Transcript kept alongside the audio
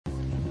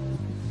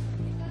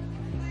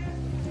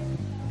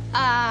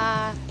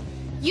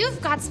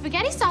You've got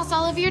spaghetti sauce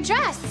all over your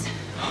dress.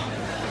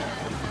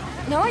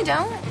 No, I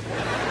don't.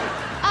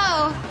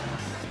 Oh,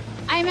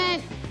 I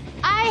meant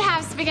I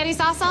have spaghetti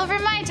sauce all over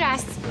my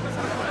dress.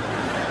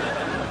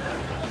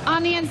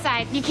 On the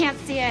inside, you can't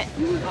see it.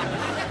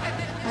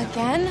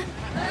 Again?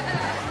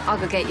 I'll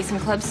go get you some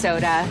club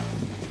soda.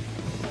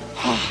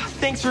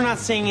 Thanks for not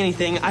saying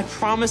anything. I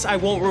promise I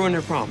won't ruin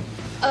her prom.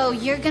 Oh,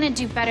 you're gonna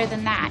do better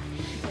than that.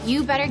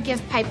 You better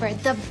give Piper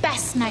the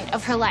best night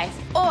of her life,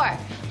 or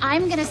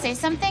I'm gonna say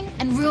something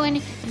and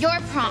ruin your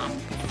prom.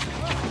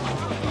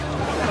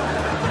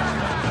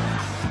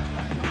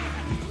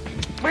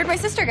 Where'd my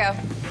sister go?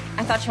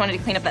 I thought she wanted to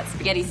clean up that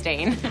spaghetti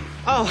stain.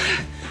 Oh,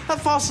 a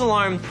false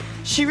alarm.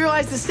 She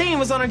realized the stain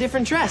was on a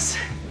different dress.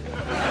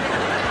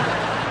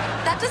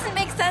 That doesn't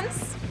make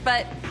sense,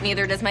 but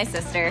neither does my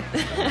sister.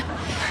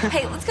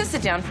 Hey, let's go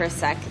sit down for a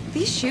sec.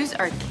 These shoes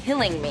are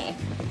killing me.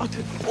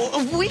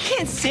 Oh, we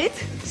can't sit.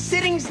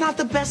 Sitting's not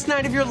the best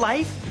night of your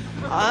life.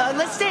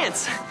 Let's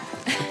dance.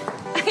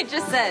 I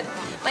just said,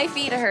 my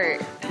feet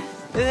hurt.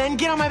 Then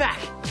get on my back.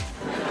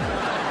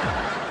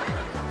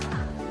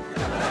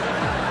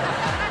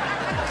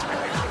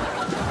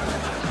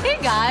 Hey,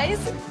 guys.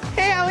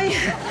 Hey, Allie.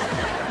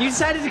 You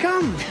decided to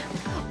come.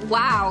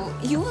 Wow,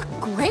 you look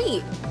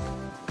great.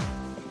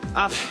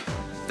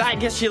 I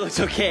guess she looks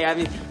okay. I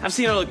mean, I've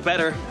seen her look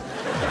better.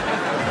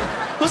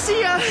 We'll see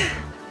ya.